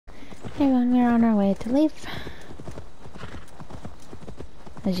Everyone, we're on our way to leave.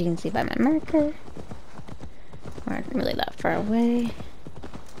 As you can see by my marker, we aren't really that far away.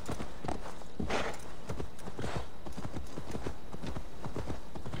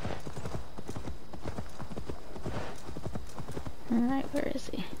 Alright, where is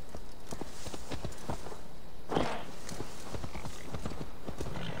he?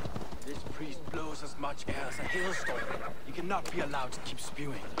 This priest blows as much air as a hailstorm. He cannot be allowed to keep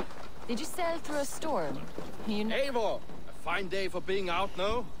spewing. Did you sail through a storm? Eivor! A fine day for being out,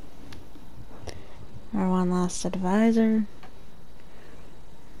 no? Our one last advisor.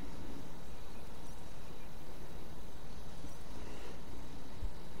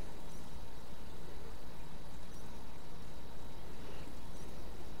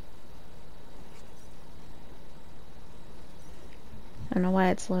 I don't know why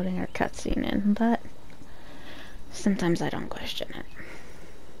it's loading our cutscene in, but sometimes I don't question it.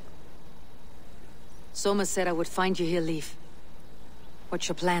 Soma said I would find you here, Leif. What's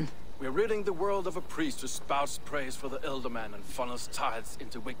your plan? We're ridding the world of a priest who spouts praise for the Elderman and funnels tithes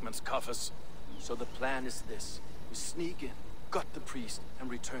into Wickman's coffers. So the plan is this. We sneak in, gut the priest, and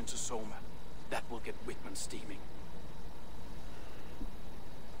return to Soma. That will get Wickman steaming.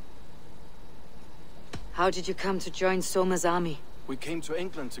 How did you come to join Soma's army? We came to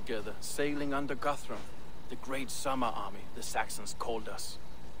England together, sailing under Guthrum. The Great Summer Army, the Saxons called us.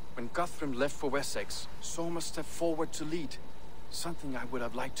 When Guthrum left for Wessex, Soma stepped forward to lead. Something I would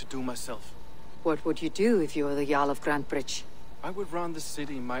have liked to do myself. What would you do if you were the Jarl of Grantbridge? I would run the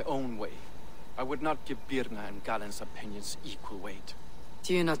city my own way. I would not give Birna and Galen's opinions equal weight.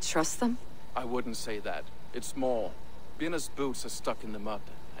 Do you not trust them? I wouldn't say that. It's more. Birna's boots are stuck in the mud,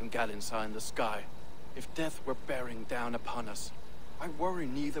 and Galen's are in the sky. If death were bearing down upon us, I worry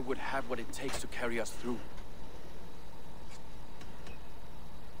neither would have what it takes to carry us through.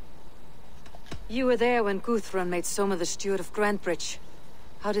 You were there when Guthrum made Soma the steward of Grantbridge.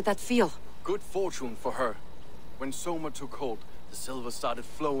 How did that feel? Good fortune for her. When Soma took hold, the silver started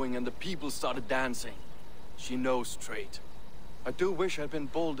flowing and the people started dancing. She knows trade. I do wish I'd been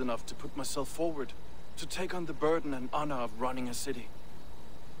bold enough to put myself forward, to take on the burden and honor of running a city.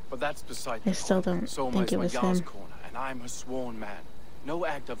 But that's beside the point. I still don't Soma think is it my was Jarl's him. corner, and I'm her sworn man. No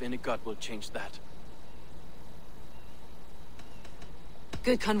act of any god will change that.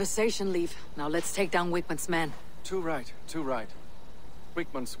 Good conversation, Leif. Now let's take down Wickman's men. Too right, too right.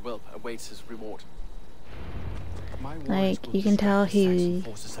 Wickman's whelp awaits his reward. My warriors Like, will you can distract tell the Saxon he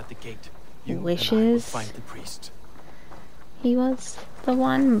forces at the gate. You and I will wishes find the priest. he was the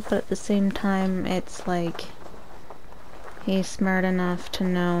one, but at the same time, it's like he's smart enough to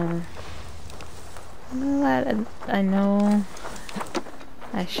know. You know what? I know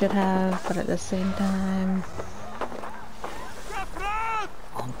I should have, but at the same time,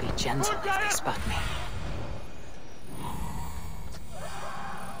 Won't be gentle if they spot me.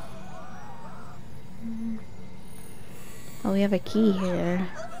 oh, we have a key here.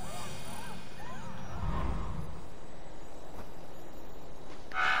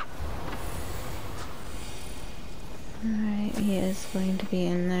 Alright, he is going to be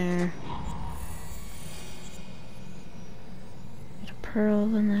in there. Get a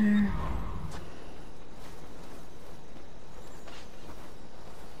pearl in there.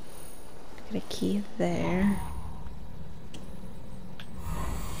 Get a key there.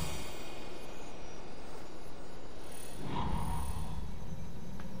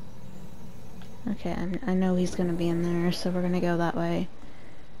 Okay, I know he's gonna be in there, so we're gonna go that way.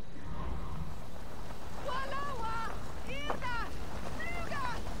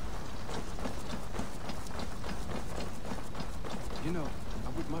 You know, I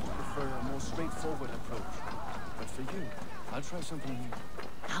would much prefer a more straightforward approach. But for you, I'll try something new.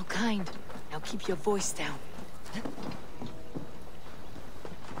 How kind. Now keep your voice down.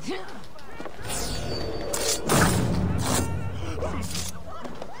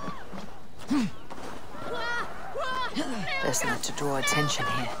 Best not to draw attention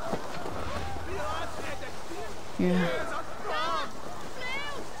here. Yeah.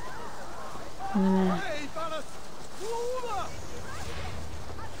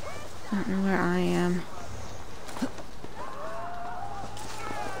 I don't know where I am.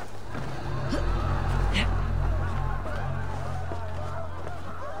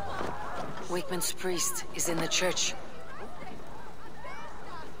 Wickman's priest is in the church.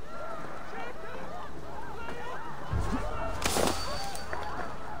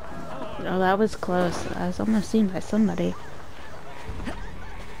 Oh, that was close. I was almost seen by somebody.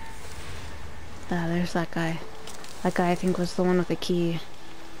 Ah, there's that guy. That guy I think was the one with the key.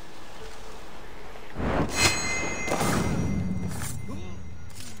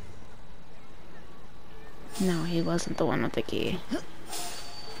 No, he wasn't the one with the key.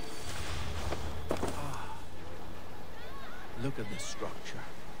 Look at this structure.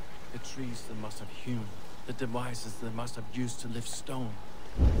 The trees they must have hewn. The devices they must have used to lift stone.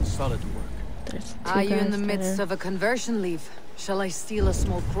 Solid work. There's two Are you in guys the midst there. of a conversion leave? Shall I steal a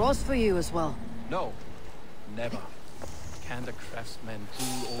small cross for you as well? No, never. Can the craftsmen do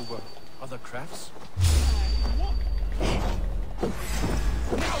over other crafts?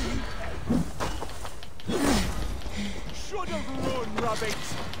 Should have run, rabbit!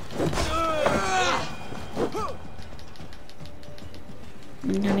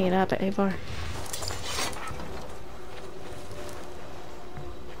 You gonna get up, Eivor.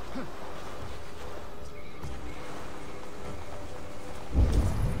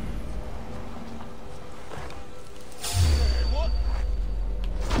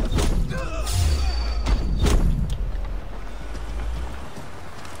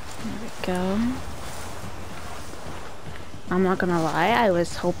 Go. I'm not gonna lie, I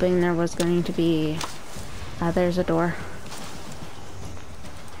was hoping there was going to be... there's a door.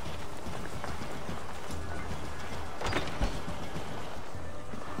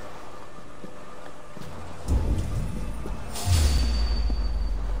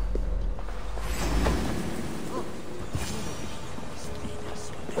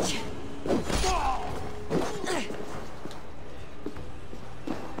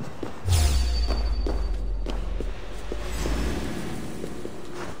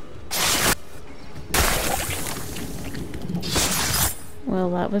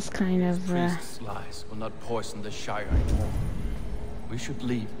 Well, that was kind of, Priest's lies will not poison the Shire anymore. We should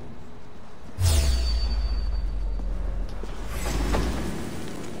leave.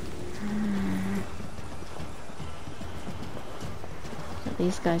 Are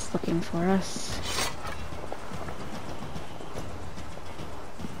these guys looking for us?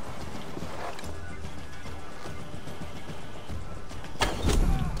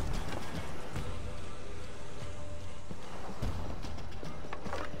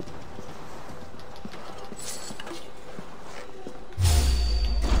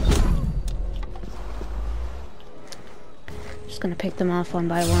 Just gonna pick them off one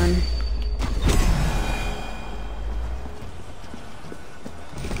by one.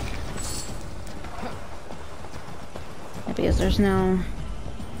 Yeah, because there's no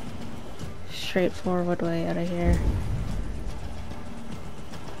straightforward way out of here.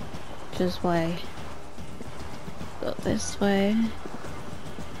 Which is why go this way.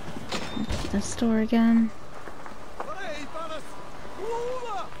 Open this door again.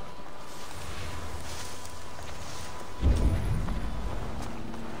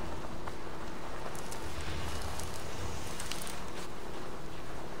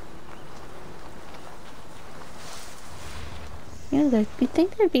 You know, you'd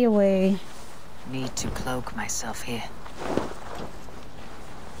think there'd be a way. Need to cloak myself here.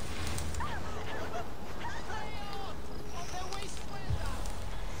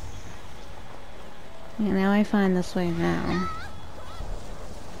 Yeah, now I find this way now.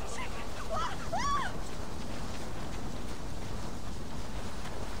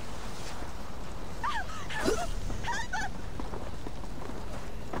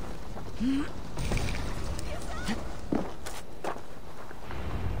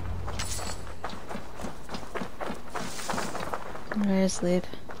 Where's Leave?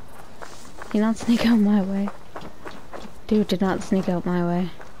 Do not sneak out my way. Dude, did not sneak out my way.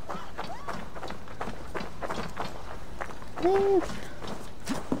 Leave.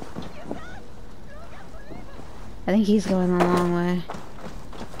 I think he's going the long way.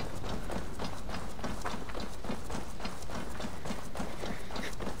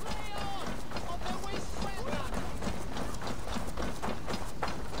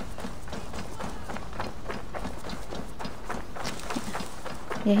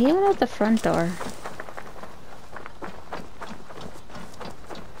 Yeah, he went out the front door.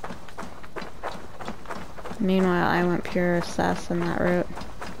 Meanwhile, I went pure assassin that route.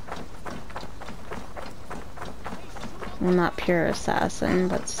 Well, not pure assassin,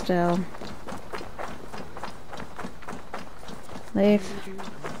 but still. Leave.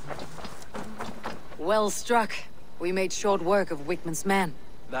 Well struck. We made short work of Wickman's men.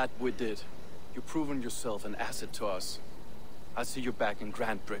 That we did. You've proven yourself an asset to us. I'll see you back in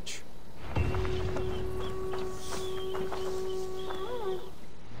Grantbridge.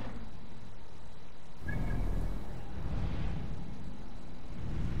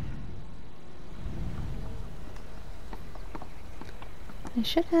 I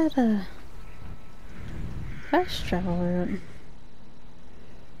should have a fast travel route.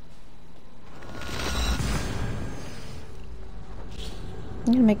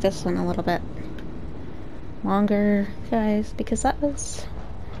 I'm gonna make this one a little bit longer, guys, because that was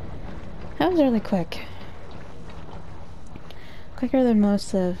really quick. Quicker than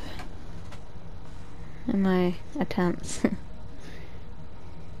most of my attempts.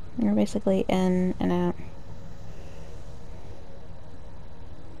 You're basically in and out.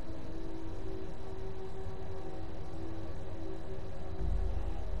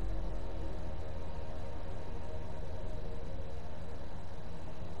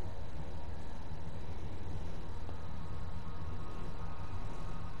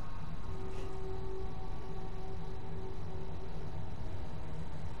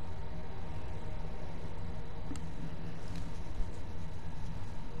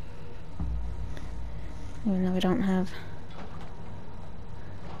 Even though we don't have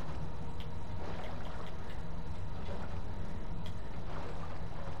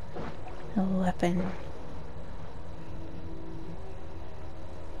a weapon.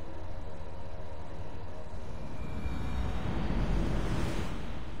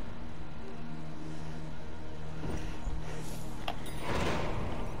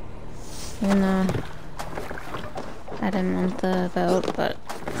 Even though I didn't want the vote, but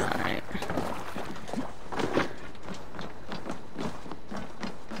alright.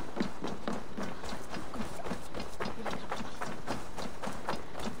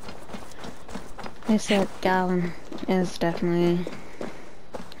 They said Galen is definitely,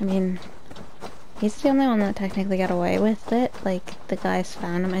 I mean, he's the only one that technically got away with it. Like, the guys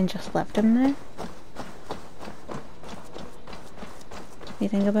found him and just left him there. You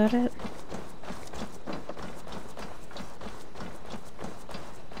think about it?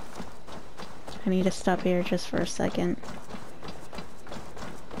 I need to stop here just for a second.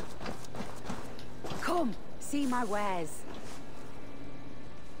 Come, see my wares.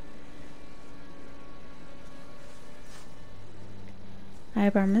 I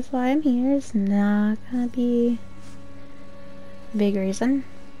promise why I'm here is not gonna be a big reason.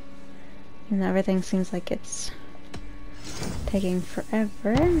 Even though everything seems like it's taking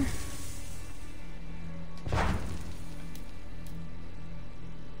forever.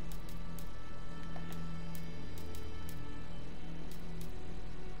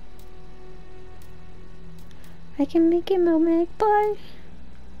 I can make it, Momac, bye.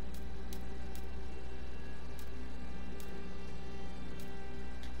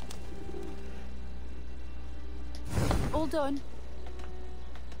 All done.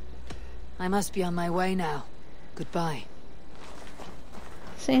 I must be on my way now. Goodbye.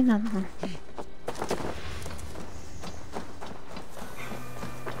 Say another one.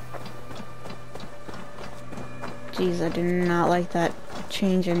 Jeez, I do not like that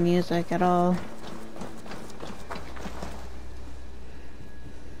change in music at all.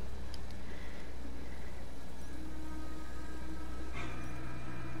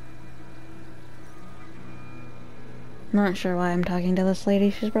 Not sure why I'm talking to this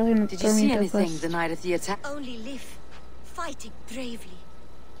lady. She's probably gonna Did you throw me see into a anything quest. the night of the attack? Only live, fighting bravely.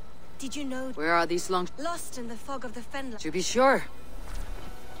 Did you know? Where are these long... Lost in the fog of the Fenland. To be sure.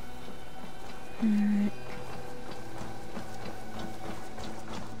 Alright.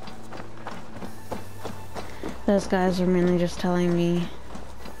 Those guys are mainly just telling me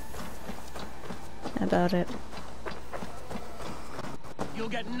about it. You'll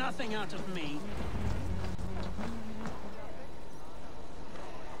get nothing out of me.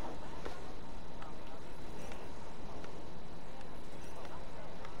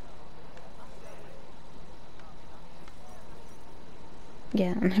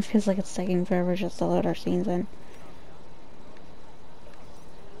 Yeah, and it feels like it's taking forever just to load our scenes in.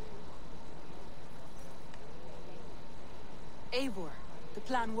 Eivor, the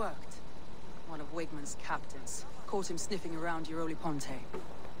plan worked. One of Wigmund's captains caught him sniffing around Euroli Ponte.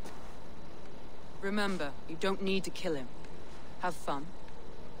 Remember, you don't need to kill him. Have fun.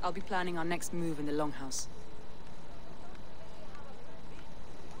 I'll be planning our next move in the Longhouse.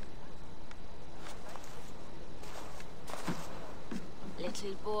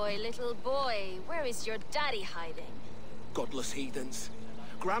 Little boy, where is your daddy hiding? Godless heathens.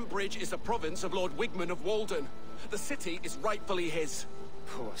 Grantbridge is a province of Lord Wigmund of Walden. The city is rightfully his.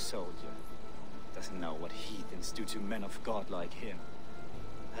 Poor soldier. Doesn't know what heathens do to men of God like him.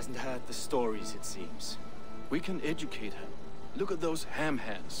 Hasn't heard the stories, it seems. We can educate him. Look at those ham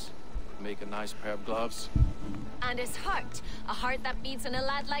hands. Make a nice pair of gloves. And his heart, a heart that beats in a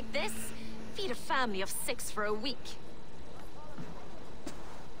lad like this? Feed a family of 6 for a week.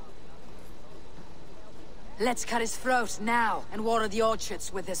 Let's cut his throat now and water the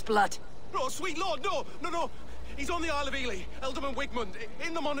orchards with his blood. Oh, sweet lord, no! He's on the Isle of Ely, Ealdorman Wigmund,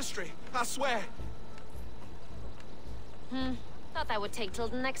 in the monastery, I swear. Thought that would take till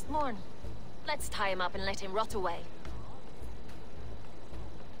the next morn. Let's tie him up and let him rot away.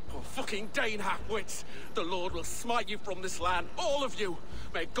 Oh, fucking Dane halfwits! The Lord will smite you from this land, all of you!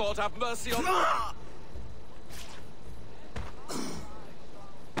 May God have mercy on...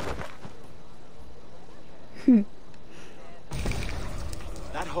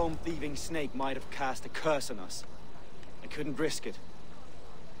 That home-thieving snake might have cast a curse on us. I couldn't risk it.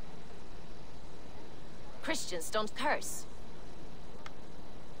 Christians don't curse.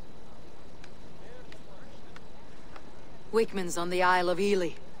 Wickman's on the Isle of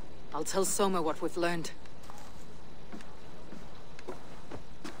Ely. I'll tell Soma what we've learned.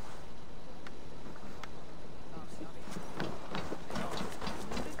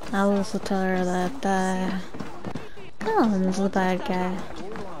 I'll also tell her that, Colin's the bad guy.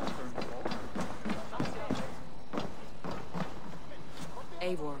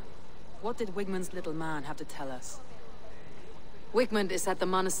 Eivor, what did Wigmund's little man have to tell us? Wigmund is at the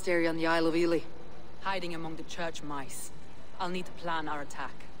monastery on the Isle of Ely, hiding among the church mice. I'll need to plan our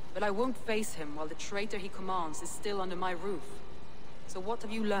attack, but I won't face him while the traitor he commands is still under my roof. So what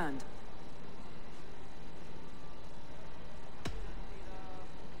have you learned?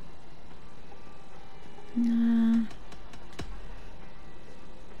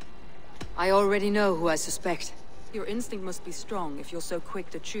 I already know who I suspect. Your instinct must be strong if you're so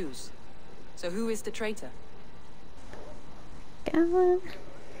quick to choose. So who is the traitor? Galen.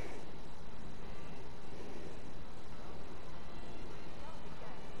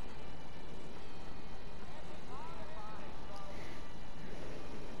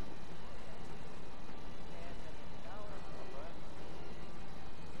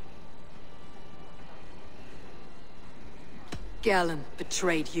 Galen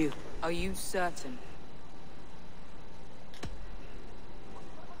betrayed you. Are you certain?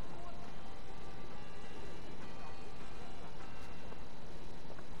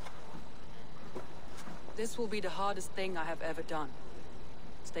 This will be the hardest thing I have ever done.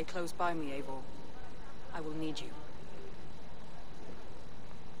 Stay close by me, Eivor. I will need you.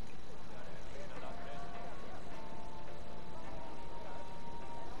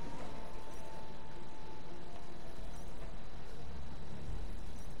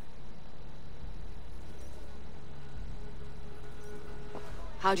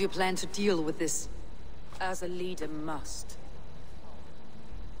 How do you plan to deal with this? As a leader must.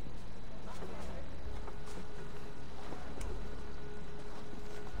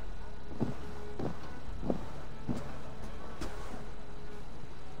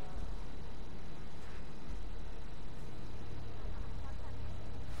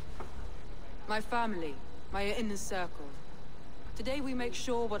 My family, my inner circle. Today we make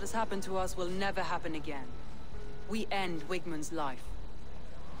sure what has happened to us will never happen again. We end Wigmund's life.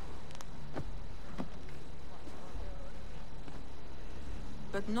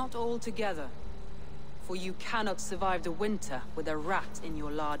 But not all together. For you cannot survive the winter with a rat in your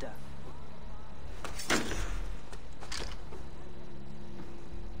larder.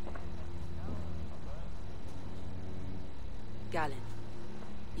 Galen.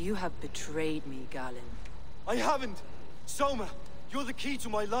 You have betrayed me, Galen. I haven't! Soma, you're the key to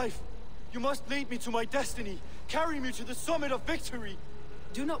my life. You must lead me to my destiny. Carry me to the summit of victory.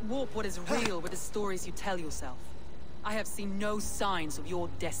 Do not warp what is real with the stories you tell yourself. I have seen no signs of your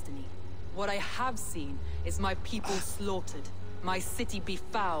destiny. What I have seen is my people slaughtered, my city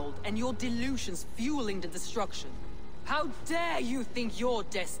befouled, and your delusions fueling the destruction. How dare you think your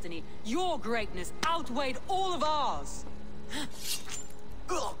destiny, your greatness, outweighed all of ours?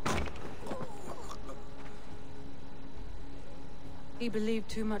 He believed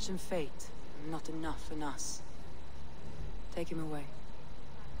too much in fate, and not enough in us. Take him away.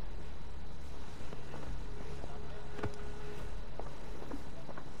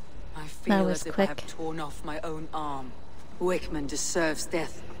 I feel as if I have torn off my own arm. Wigmund deserves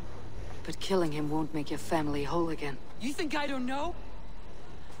death, but killing him won't make your family whole again. You think I don't know?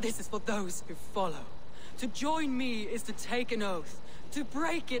 This is for those who follow. To join me is to take an oath. To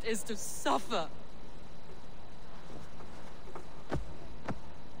break it is to suffer.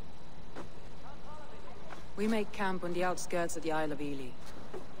 We make camp on the outskirts of the Isle of Ely.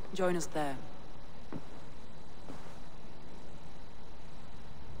 Join us there.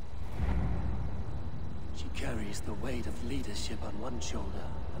 She carries the weight of leadership on one shoulder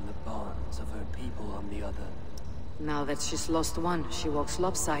and the bonds of her people on the other. Now that she's lost one, she walks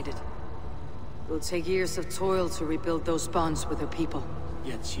lopsided. It will take years of toil to rebuild those bonds with her people.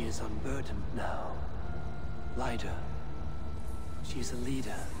 Yet she is unburdened now. Lighter. She is a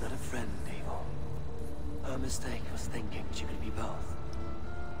leader, not a friend, Eivor. Her mistake was thinking she could be both.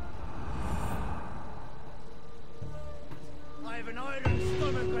 I have an iron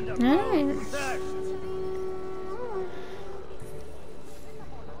stomach and a Alright. cold thirst.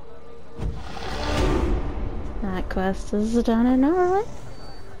 That quest is done and over with.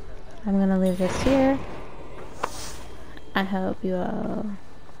 I'm gonna leave this here. I hope you all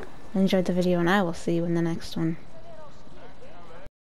enjoyed the video, and I will see you in the next one.